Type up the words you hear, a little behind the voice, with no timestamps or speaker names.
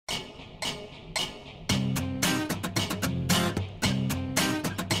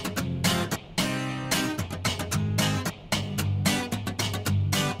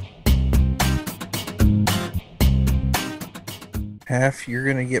Half, you're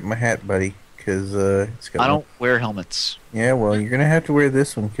gonna get my hat, buddy, because it's got. I don't wear helmets. Yeah, well, you're gonna have to wear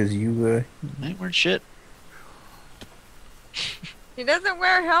this one because I ain't wearing shit. He doesn't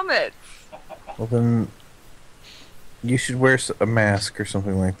wear helmets. Well, then you should wear a mask or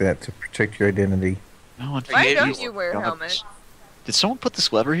something like that to protect your identity. No one Why forget don't these you wear helmets. helmets? Did someone put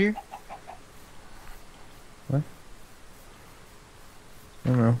this lever here? What? I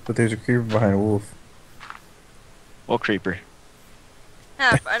don't know, but there's a creeper behind a wolf. Well, creeper.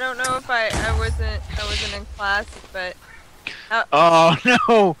 Half. I don't know if I wasn't in class, but Oh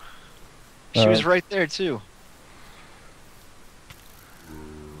no! She was Uh, right there too.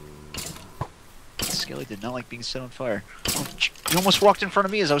 Skelly did not like being set on fire. Oh, you almost walked in front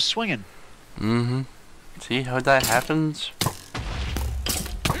of me as I was swinging. Mm-hmm. See how that happens?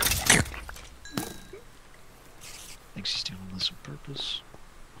 Thinks he's doing this on purpose.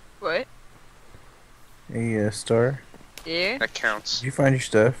 what? Hey, Star, Yeah. That counts. did you find your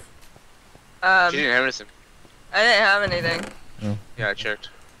stuff? She didn't have anything. I didn't have anything. Yeah, I checked.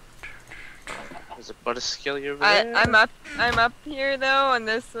 There's a butt of skelly over there. I'm up here though on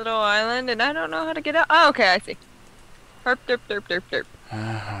this little island, and I don't know how to get out. Oh, okay, I see. Herp, derp, derp, derp, derp.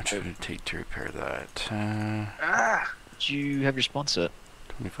 How much would it take to repair that? Ah! Did you have your spawn set?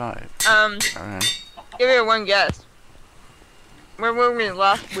 25. Alright. Give you one guess. Where were we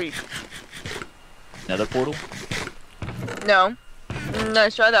last week? Nether portal? No.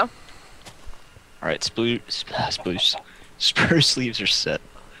 Nice try though. Alright, spruce sleeves are set.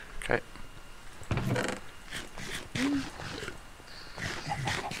 Okay.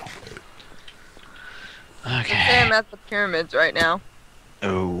 I'd say Okay. I'm at the pyramids right now.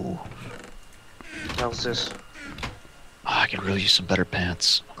 Oh. What the hell's this? I could really use some better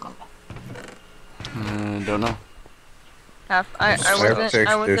pants. Don't know. I There's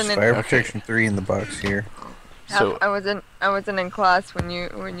wasn't fire in protection 3 in the box here. So, I wasn't in class when you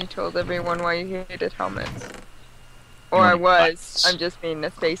told everyone why you hated helmets. Or You I weren't in was. class. I'm just being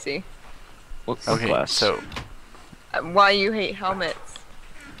a Stacy. What okay, class? so, Why you hate helmets?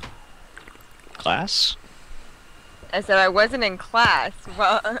 Class? I said I wasn't in class.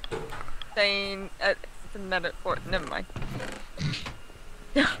 Well, saying it's a metaphor. Never mind.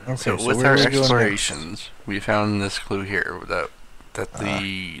 Okay, so with where our are we going explorations, we found this clue here that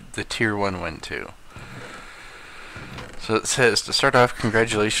the tier 1 went to. So it says, to start off,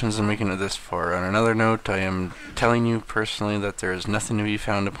 congratulations on making it this far. On another note, I am telling you personally that there is nothing to be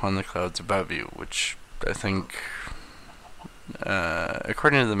found upon the clouds above you, which I think,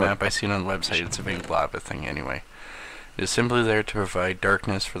 according to the map I seen on the website, it's a big lava thing anyway. It is simply there to provide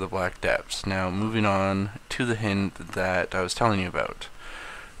darkness for the black depths. Now, moving on to the hint that I was telling you about.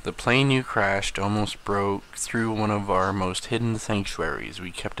 The plane you crashed almost broke through one of our most hidden sanctuaries.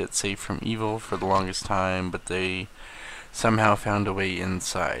 We kept it safe from evil for the longest time, but they somehow found a way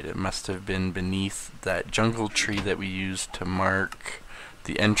inside. It must have been beneath that jungle tree that we used to mark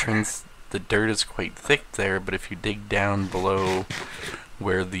the entrance. The dirt is quite thick there, but if you dig down below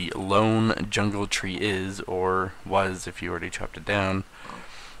where the lone jungle tree is, or was if you already chopped it down,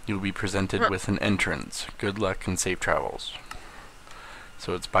 you'll be presented with an entrance. Good luck and safe travels.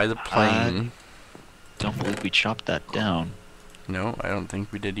 So it's by the plane. Don't believe we chopped that down. No, I don't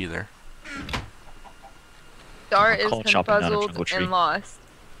think we did either. Star I'll is call chopping down a jungle confuzzled tree. and lost.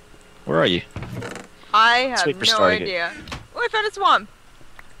 Where are you? I have wait for no Star to get- idea. Oh, I found a swamp.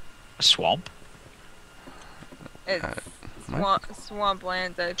 A swamp? It's What?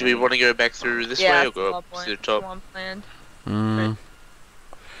 swamplands. I think. Do we want to go back through this yeah, way or go up to the top? Swampland.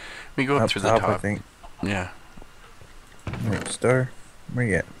 We go up through the I top. think. Yeah. Wait, Star, where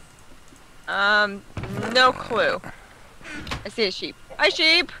you at? No clue. I see a sheep. Hi,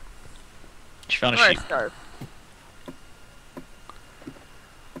 sheep. You found a Or sheep. a star.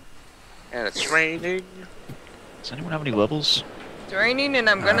 And it's raining. Does anyone have any levels? It's raining and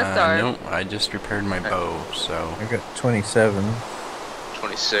I'm gonna starve. No, I just repaired my bow, so. I got 27.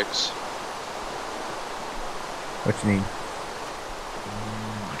 26. What you need?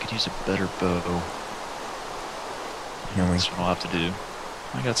 I could use a better bow. Healing. That's what I'll have to do.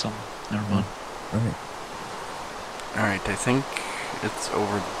 I got some. Never mind. Okay. Alright, I think it's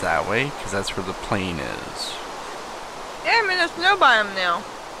over that way, because that's where the plane is. Yeah, I'm in a snow biome now.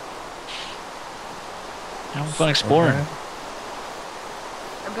 Having fun exploring.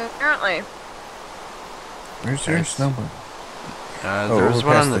 Apparently. Where's your Nice. snowbird? Oh, There's over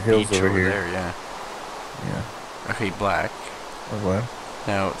one past on the the hills beach over over here. there, yeah. Yeah. Okay, Black. Or what?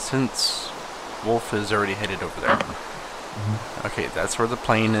 Now, since Wolf is already headed over there. Okay, that's where the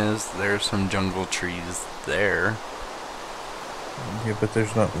plane is. There's some jungle trees there. Yeah, but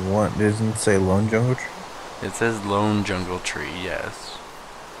there's not one. Doesn't it say lone jungle tree? It says Lone Jungle Tree, yes.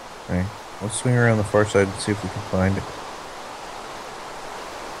 Okay. Let's swing around the far side and see if we can find it.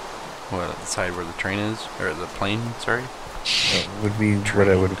 What, the side where the train is? Or the plane, sorry? That would be what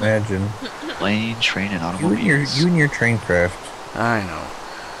I would imagine. Plane, train, and You automobiles. and your train craft. I know.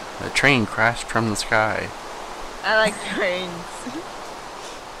 The train crashed from the sky. I like trains.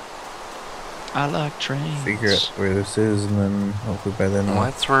 I like trains. Figure out where this is, and then hopefully by then Well,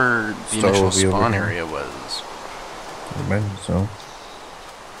 that's where the Star initial will be over spawn here. area was. I imagine so.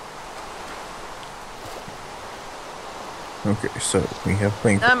 Okay, so we have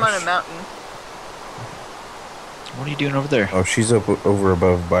plane I'm on crash. a mountain. What are you doing over there? Oh, she's up over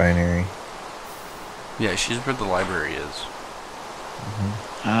above binary. Yeah, she's where the library is.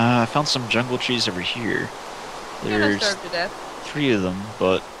 I found some jungle trees over here. I'm gonna There's starve to death. 3 of them,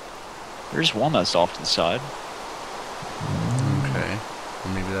 but there's one that's off to the side. Okay.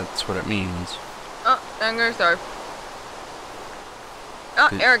 Well, maybe that's what it means. Oh, I'm gonna starve. Oh,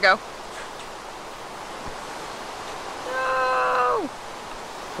 Did- there we go. No!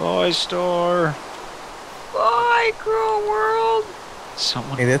 Bye, Star. Bye, cruel world!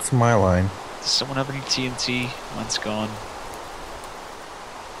 Someone, Hey, that's my line. does someone have any TNT? Mine's gone.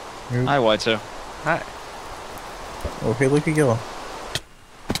 Nope. Hi, Whiteo. Hi. Oh, hey, look at yellow.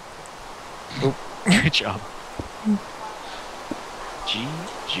 Good job.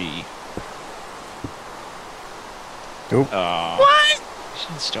 GG. Nope. What? She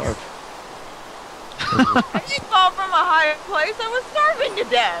didn't starve. I just fall from a higher place. I was starving to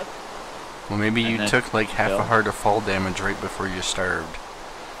death. Well, maybe And you then took like half a fell. heart of fall damage right before you starved.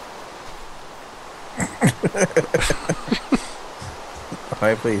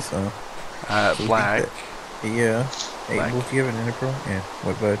 High place, huh? So we think Black. Yeah. Hey, Black. Wolf, do you have an interpro? Yeah.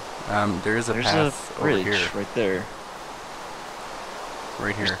 What, bud? There is a There's path a bridge over here. right there.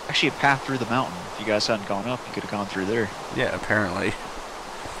 Right here. There's actually a path through the mountain. If you guys hadn't gone up, you could have gone through there. Yeah, apparently.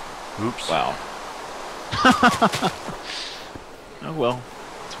 Oops. Wow. Oh well.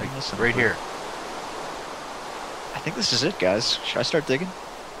 Let's make this Right here. I think this is it, guys. Should I start digging?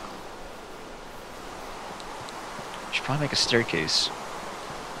 Should probably make a staircase.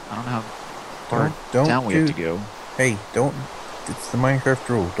 I don't know how far Don't down we have do- to go. Hey, don't. It's the Minecraft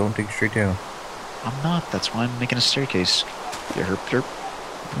rule. Don't dig straight down. I'm not. That's why I'm making a staircase. Yeah, herp derp.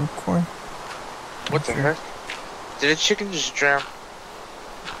 Okay. What the heck? Did a chicken just drown?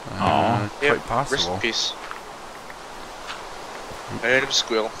 Aw. Quite Rest in possible. peace. I heard him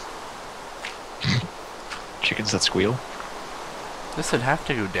squeal. Chickens that squeal. This would have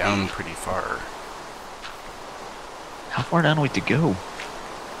to go down pretty far. How far down do we have to go?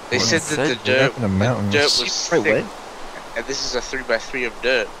 They Well, said it that said the we're dirt, up in the mountains. dirt was Wait, thick, what? and this is a 3x3 of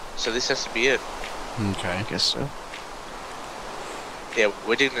dirt, so this has to be it. Okay. I guess so. Yeah,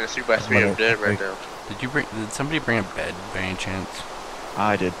 we're digging a 3x3 of dirt right now. Did somebody bring a bed by any chance?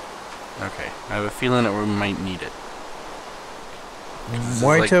 I did. Okay. I have a feeling that we might need it. This is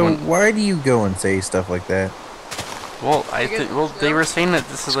like Whiteo, one- why do you go and say stuff like that? Well, Because well, it's they real. were saying that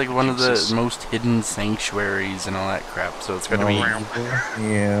this is like one of the Jesus. most hidden sanctuaries and all that crap. So it's gonna be.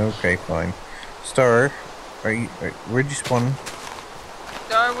 Yeah, okay, fine. Star, where'd you spawn?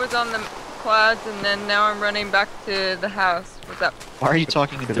 Star was on the clouds, and then now I'm running back to the house. What's up? Why are you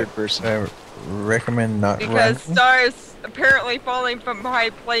talking in Could third person? I recommend not Because running. Star is apparently falling from high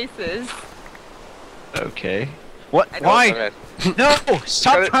places. Okay. What? I don't- Why? No!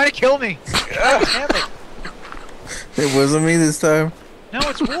 Stop trying to kill me! God damn it! It wasn't me this time. No,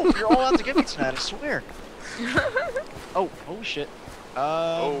 it's Wolf. You're all out to get me tonight, I swear. Oh, holy shit.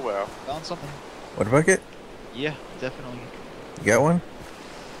 Oh wow. Found something. What bucket? Yeah, definitely. You got one?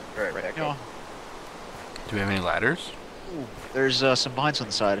 Right back No. up. Do we have any ladders? Ooh, there's some vines on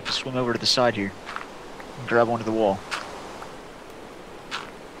the side. If you swim over to the side here, and grab onto the wall.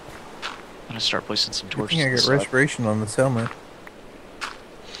 I'm gonna start placing some Good torches. thing I on the got side. respiration on this helmet.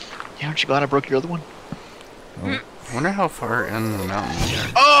 Yeah, aren't you glad I broke your other one? I wonder how far in the mountain we are.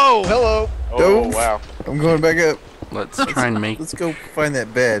 Oh, hello! Oh Don't. wow. I'm going back up. Let's try and make. Let's go find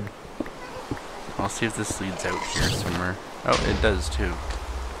that bed. I'll see if this leads out here somewhere. Oh, it does too.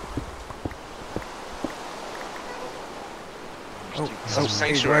 Oh, Some hey,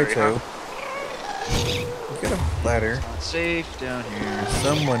 sanctuary, Rito. You got a ladder. It's not safe down here.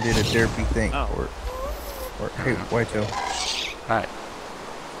 Someone did a derpy thing. Oh. Or hey, Whiteo. Hi.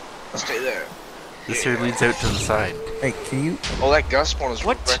 Stay there. This here leads out to the side. Hey, can you Oh, that gas spawn is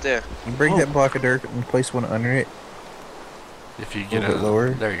What? right there. break Oh. that block of dirt and place one under it? If you A get little bit lower.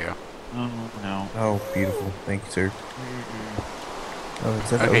 There you go. Oh, no. Oh, beautiful. Thank you, sir. Oh, is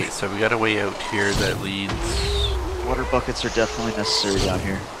that Okay, so we got a way out here that leads. Water buckets are definitely necessary down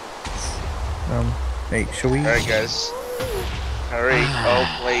here. Hey, shall we? Alright, guys. Hurry.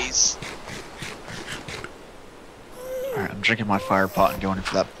 Oh, please. Alright, I'm drinking my fire pot and going in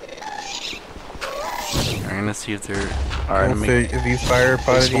for that. I'm gonna see if they're. Alright, Have you fire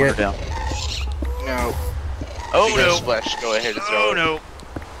potted yet? down. No. Oh If you got a no! Splash, go ahead and throw Oh it. no!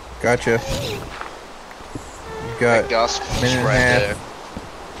 Gotcha. You got That gas a is minute and a right half.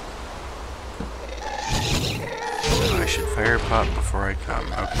 there. I should fire pot before I come.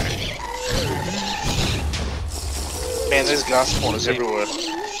 Okay. Man, there's gas spawners everywhere.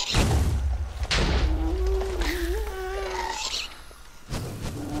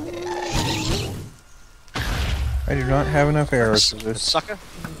 I do not have enough arrows for this. Sucker!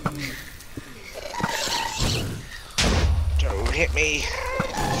 Don't hit me.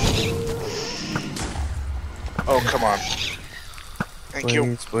 Oh, come on. Thank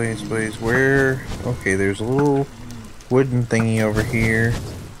you. Please. Where? Okay, there's a little wooden thingy over here.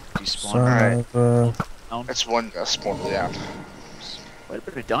 Despawn. Son of a... That's one gas spawner down. Quite a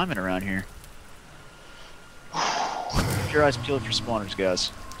bit of diamond around here. Keep your eyes peeled for spawners,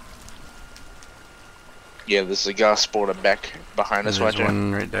 guys. Yeah, there's a gas spawner back behind us right There's there.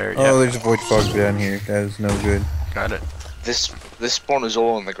 one right there. Oh, Yeah, there's a void fog down here. That is no good. got it. This spawner's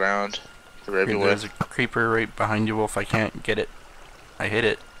all on the ground. They're Here, everywhere. there's a creeper right behind you, Wolf. I can't get it. I hit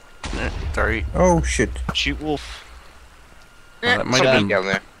it. Sorry. Oh shit. Shoot wolf. Oh, that might Somebody have been. down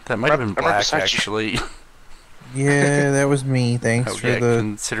there. That might have been I'm right black, beside you. actually. Yeah, that was me. Thanks Oh, for yeah, the.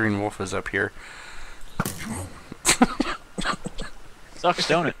 considering Wolf is up here. Sucks,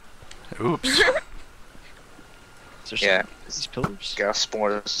 don't it? Oops. Is there Yeah. these pillars? Gas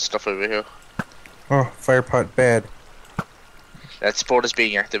spawners and stuff over here. Oh, fire pot bad. That spawner's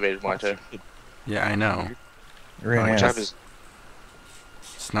being activated, my turn. Yeah, I know. Ran Which out. type is?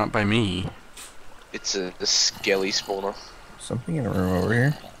 It's not by me. It's a skelly spawner. Something in a room over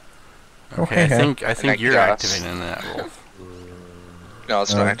here. Okay, Okay, I think that you're gas. activating that, Wolf. No,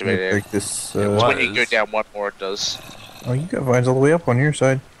 it's not activated. Like this. It When you was. go down one more, it does. Oh, you got vines all the way up on your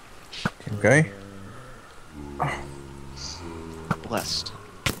side. Okay. Blessed.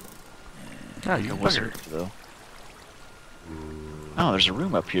 No, you It wasn't bugger. though. Oh, there's a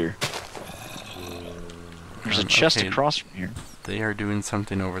room up here. There's a chest Okay. across from here. They are doing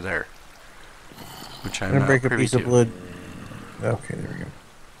something over there. Which I'm I'm gonna not break a privy piece to. of blood. Okay, there we go.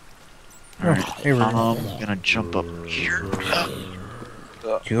 Alright, hey, Ruben. I'm gonna jump up here.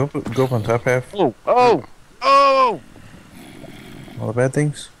 Did you go up on top half? Oh! Oh! Oh! All the bad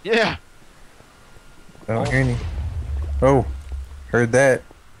things? Yeah! I don't hear any. Oh, heard that.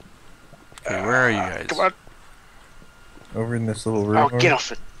 Okay, where are you guys? Come on. Over in this little room. Oh, get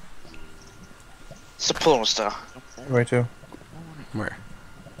off it. It's a porn star. Right, Joe. Where?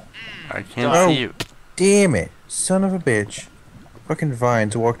 I can't Oh. see you. Damn it. Son of a bitch. Fucking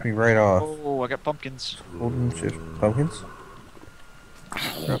vines walked me right off. Oh, I got pumpkins. Golden shift. Pumpkins?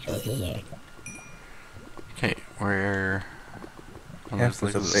 Okay, where? Oh, Half there's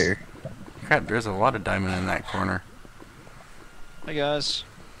was up like- there. Crap, there's a lot of diamond in that corner. Hey guys.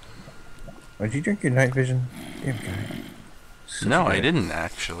 Did you drink your night vision? Damn guy. Such No, a I guy. didn't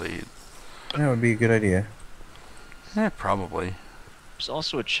actually. That would be a good idea. Probably. There's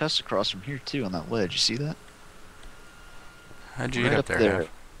also a chest across from here too on that ledge. You see that? How'd you Right get up up there? there.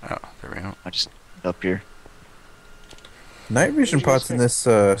 Hef? Oh, there we go. I just up here. Night vision pots in this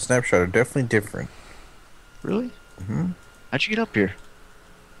snapshot are definitely different. Really? Hmm. How'd you get up here?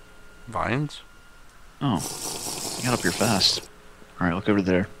 Vines? Oh, you got up here fast. All right, look over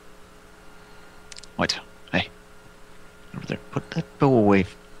there. Wait, hey, over there. Put that bow away.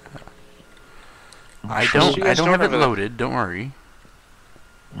 I you don't guys have don't it have a- loaded. Don't worry.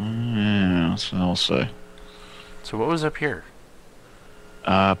 Yeah, that's what I'll say. So what was up here?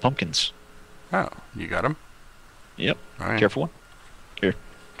 Pumpkins. Oh, you got them? Yep. All right. Careful one.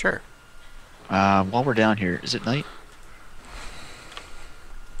 Sure. While we're down here, is it night?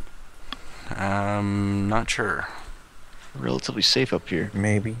 Not sure. Relatively safe up here.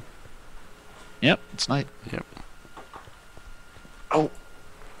 Maybe. Yep, it's night. Yep. Oh,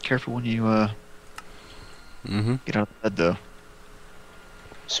 careful when you Mm-hmm. get out of bed though.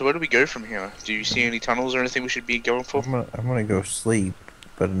 So where do we go from here? Do you see any tunnels or anything we should be going for? I'm gonna go sleep,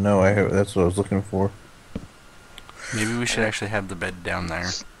 but no, that's what I was looking for. Maybe we should actually have the bed down there.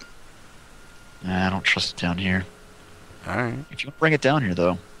 Nah, I don't trust it down here. All right. If you want to bring it down here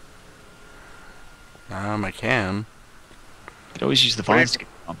though, I can. you could always use the vines to get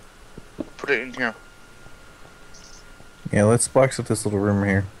on. Put it in here. Yeah, let's box up this little room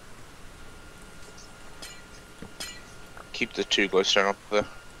here. Keep the 2 glowstone up there.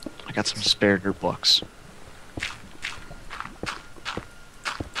 I got some spare dirt blocks.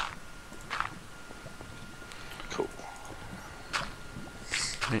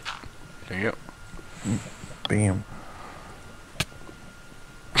 There you go. Bam.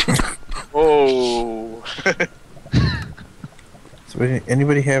 Oh. So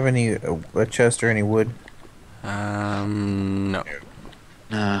anybody have any a chest or any wood? No.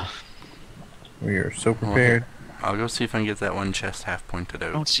 Nah. We are so prepared. I'll go see if I can get that one chest half pointed I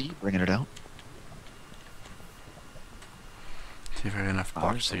out. don't see you bringing it out. See if I have enough Oh,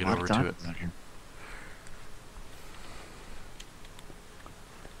 blocks there's to a get lot over of to it. diamonds out here.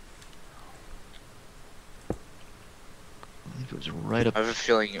 I think it was right up. I have a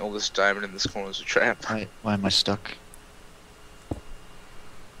feeling all this diamond in this corner is a trap. Why am I stuck?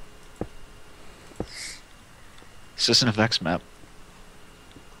 Is this an FX map?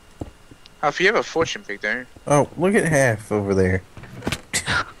 If you have a fortune pick, don't you? Oh, look at half over there.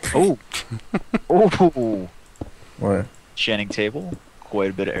 Oh! Oh! What? Enchanting table. Quite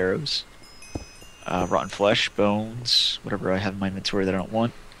a bit of arrows. Rotten flesh, bones, whatever I have in my inventory that I don't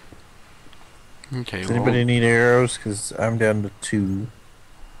want. Okay, Does well, anybody need arrows? Because I'm down to 2.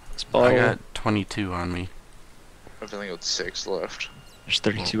 This I bottle. got 22 on me. I've only got 6 left. There's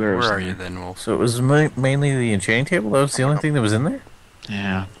 32 Well, arrows. where are in you there. then, Wolf? So it was mainly the enchanting table? That was the only thing that was in there?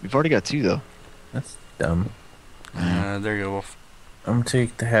 Yeah, we've already got 2 though. That's dumb. There you go, Wolf. I'm gonna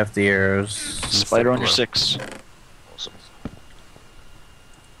take the half the arrows. Spider on your below. 6. Awesome.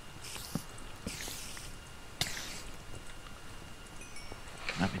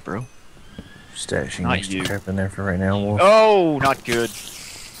 Come at me, bro. Stashing Not extra you. crap in there for right now, Wolf. Oh, not good.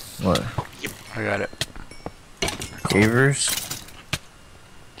 What? I got it. Cavers?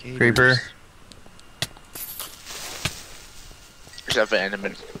 Creeper? There's that for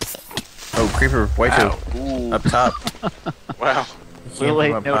Enderman. Oh, creeper, white Ow. Ooh. up top. Wow. You can't Little come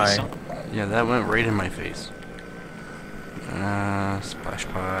late up notice. high. Yeah, that went right in my face. Splash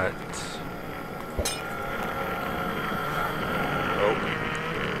pot. Oh.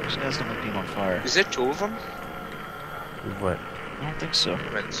 These guys don't like being on fire. Is there 2 of them? What? I don't think so.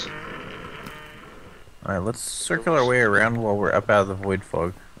 Diamonds. Alright, let's circle our way around while we're up out of the void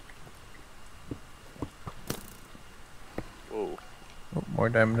fog. Whoa. Oh, more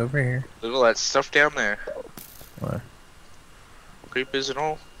diamond over here. Look at all that stuff down there. What? Creepers and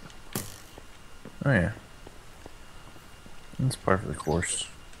all. Oh yeah. That's part of the course.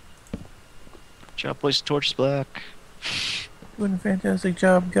 Job place torches black. Doing a fantastic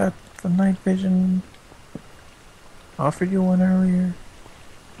job, got the night vision. Offered you one earlier.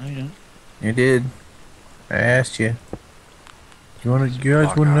 No, you don't. You did. I asked you. You want to, you guys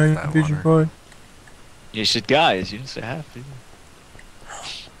Block want off night that vision water. pod? You said guys. You didn't say half, did you?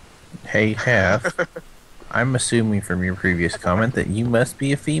 Hey, half. I'm assuming from your previous comment that you must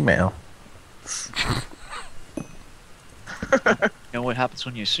be a female. You know what happens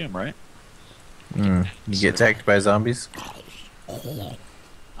when you assume, right? You get attacked by zombies?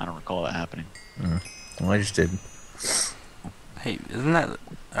 I don't recall that happening. Well, I just did. Hey, isn't that...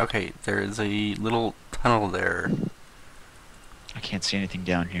 Okay, there is a little tunnel there. I can't see anything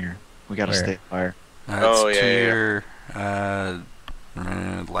down here. We gotta Where? stay fire. Oh, It's to yeah, yeah.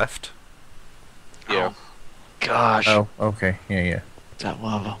 your left. Yeah. Gosh, Oh, okay. Yeah, yeah. that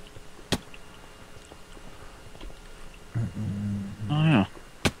lava. Oh yeah.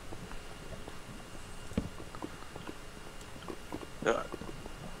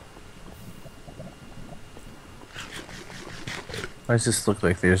 Why does this look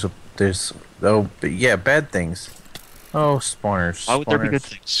like there's oh, but yeah, bad things. Oh, spawners. Why would there be good Spawners.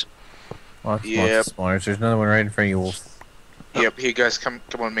 things? Lots Yep. of spawners. There's another one right in front of you, Wolf. Yep, here guys, come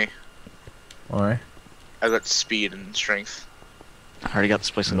on me. Why? I got speed and strength. I already got this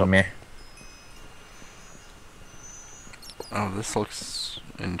place lit up. Meh. Oh, this looks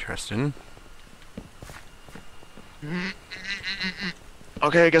interesting.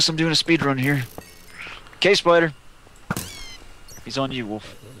 Okay, I guess I'm doing a speed run here. Okay, Spider. He's on you,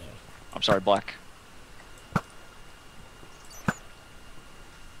 Wolf. I'm sorry, Black.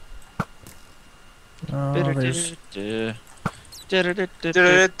 Oh, there's...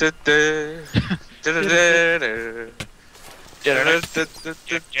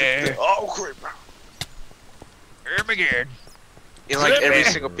 Oh, creeper! Again. In like every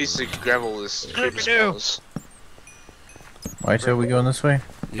single piece of gravel is creeper spawns. Why are we going this way?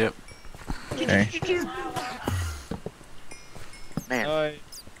 Yep. Okay. Man,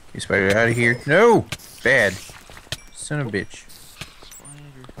 You spider out of here. No! Bad. Son of a bitch.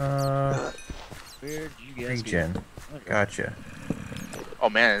 Where did you guys Regen. Gotcha. oh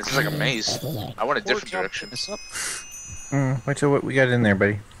man, this is like a maze. I want a different direction. This up. Wait till what we got in there,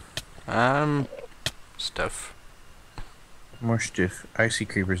 buddy. Stuff. More stiff. I see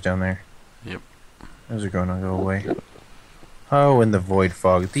creepers down there. Yep. Those are gonna go away. Oh, and the void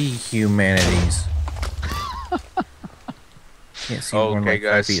fog. The humanities. Can't see more than Okay, like 5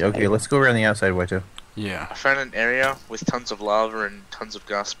 guys. feet. Okay, let's go around the outside, Waito. Yeah. I found an area with tons of lava and tons of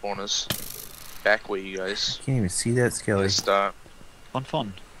gas spawners. Back where you guys Can't even see that Skelly. start.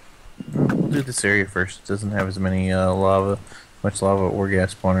 Fun. We'll do this area first. It doesn't have as many much lava or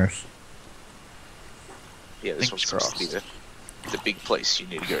gas spawners. Yeah, this Fingers one's supposed to be the big place you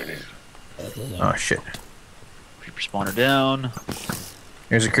need to go to. Oh shit. Creeper spawner down.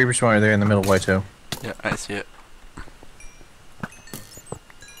 There's a creeper spawner there in the middle, Waito. Yeah, I see it.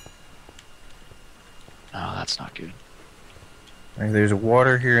 Oh, that's not good. Alright, there's a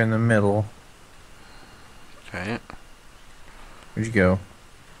water here in the middle. Okay. Where'd you go?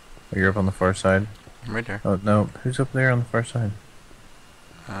 Oh, you're up on the far side. I'm right there. Oh no, who's up there on the far side?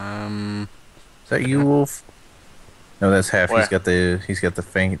 Is that you, Wolf? No, that's Half. Where? He's got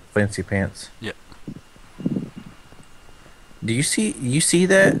the fancy pants. Yep. Do you see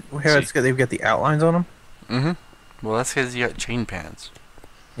that? How it's got, they've got the outlines on them? Mm-hmm. Well, that's because you got chain pants.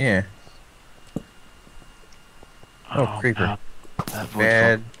 Yeah. Oh, creeper. no. That void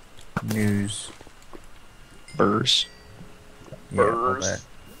Bad news. fog. Burrs. Yeah, all Burrs. that.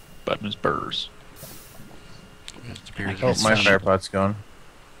 Button is burrs. Disappears. Oh, Yes, my sunlight. fire pot's gone.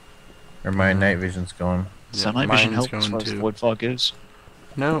 Or my night vision's gone. Yeah, Sunlight vision mine's helps as going far as the too. void fog goes.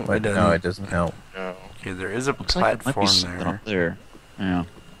 No, it But doesn't. no, it doesn't help. No. Okay, there is a Looks like it might be platform something there. up there. Yeah.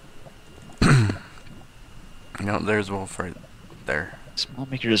 No, there's Wolf right there. Small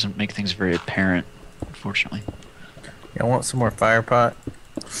maker doesn't make things very apparent, unfortunately. Yeah, I want some more fire pot.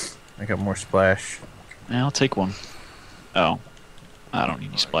 I got more splash. Yeah, I'll take one. Oh. I don't need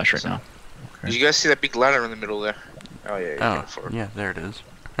any splash right now. Did you guys see that big ladder in the middle there? Oh yeah, you're Oh, going for it. yeah, there it is.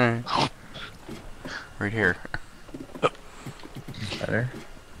 Alright. Right here. Better.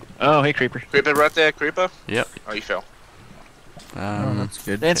 Oh, hey, creeper. Creeper right there, creeper. Yep. Oh, you fell. Oh, that's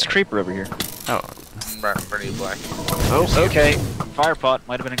good. That's creeper over here. Oh, Right in front of you, Black. Oh, okay. Fire pot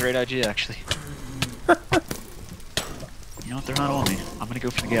might have been a great idea, actually. You know what? They're not on me. I'm gonna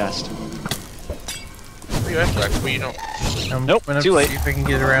go for the ghast. Where you at, Black? Where you don't? I'm Nope, gonna too late. see if I can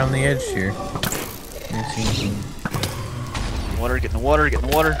get around the edge here. Water, get in the water, get in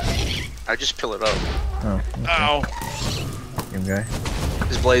the water. I just pill it up. Oh, okay. Ow. Same guy.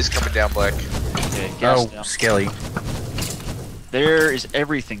 His blaze coming down, Black. Okay, ghast Oh, down. Skelly. There is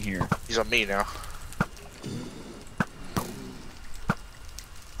everything here. He's on me now.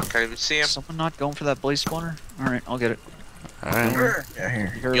 Can't even see him. Someone not going for that blaze spawner? Alright, I'll get it. alright. Yeah, here.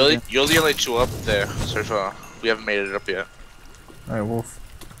 Here You're we the, you're the only two up there so far. We haven't made it up yet. Alright, Wolf.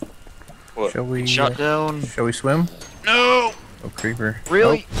 What? Shall we? go. Shot down. Shall we swim? No! Oh, creeper.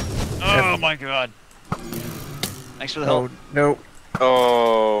 Really? Oh, Oh my god. Thanks for the Oh, help. no.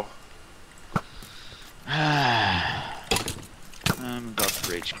 Oh. I'm about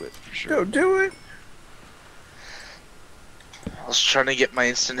to rage quit for sure. Don't do it. I was trying to get my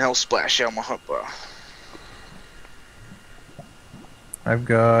instant health splash out my hot bar. I've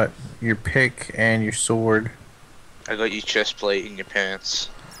got your pick and your sword I got your chest plate in your pants.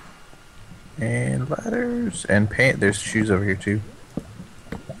 and ladders and pant. There's shoes over here too.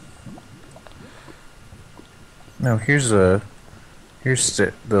 No, here's the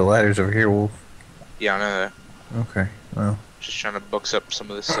ladders over here, Wolf. Yeah, I know that. Okay. Well, Just trying to box up some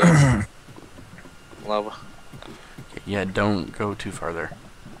of this lava. Yeah, don't go too far there.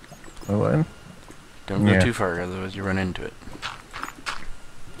 what? Don't go Yeah. too far, otherwise you run into it.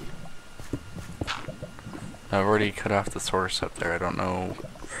 I've already cut off the source up there. I don't know.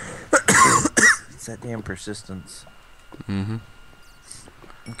 It's that damn persistence. Mm-hmm.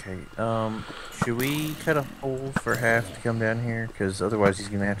 Okay. Should we cut a hole for Half to come down here? Because otherwise he's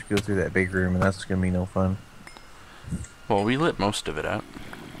gonna have to go through that big room, and that's gonna be no fun. Well, we lit most of it up.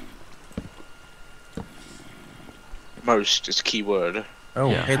 Most is key word. Oh,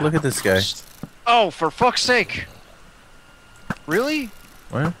 Yeah. hey, look at this guy. Oh, for fuck's sake! Really?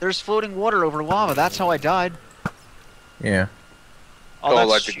 What? There's floating water over lava. That's how I died. Yeah. Oh, that's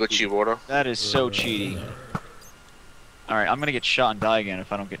like the cheaty. glitchy water. That is so cheaty. Alright, I'm gonna get shot and die again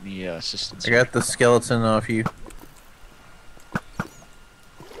if I don't get any assistance. I got the skeleton off you.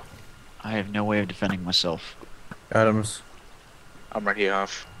 I have no way of defending myself. Adams. I'm right here,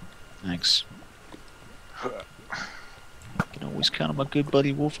 Huff. Thanks. Can always count on my good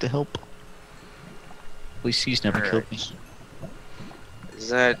buddy Wolf to help. At least he's never killed me. Alright. Is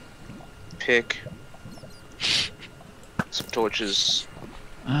that pick? Some torches.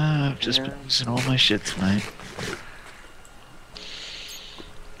 I've just been using all my shit tonight.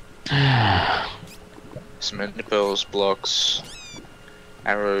 Cement nipples, blocks,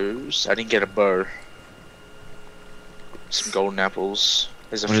 arrows. I didn't get a bow. some golden apples.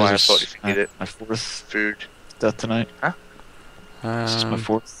 There's a What is fire this? pot if you need it. My fourth Food. death tonight. This is my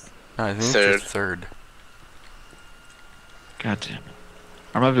fourth. No, I think Third. it's your third. God damn it.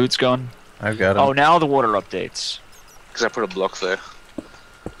 Are my boots gone? I've got him. Oh, now the water updates. Because I put a block there.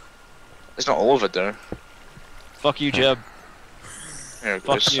 It's not all of it though. Fuck you, Jeb. Here it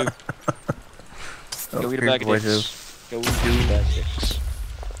Fuck goes. you. Oh, Go eat a here's bag of the way dicks. Go eat a bag of dicks.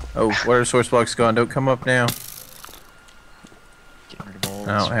 Oh, water source block's gone. Don't come up now. Getting rid of all I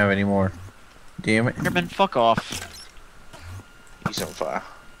don't this. have any more. Damn it. Enderman, fuck off. He's on fire.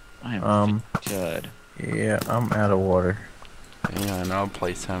 I am dead. Yeah, I'm out of water. Yeah, and I'll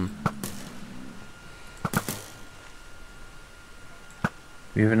place him.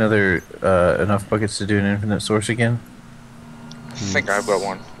 We have another enough buckets to do an infinite source again. I think I've got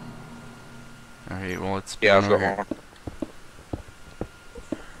one. Alright, well, let's. Yeah, I've over got here.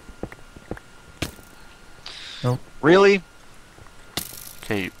 one. Really?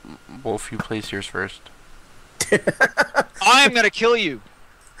 Okay, Wolf, you place yours first. I am gonna kill you.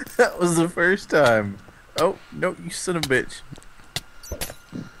 That was the first time. Oh no, you son of a bitch!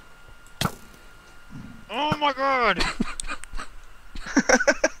 Oh my god.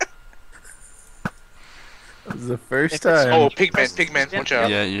 That was the first If it's- time. Oh, pigman, watch out.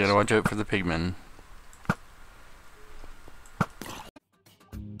 Yeah, you gotta watch out for the pigmen.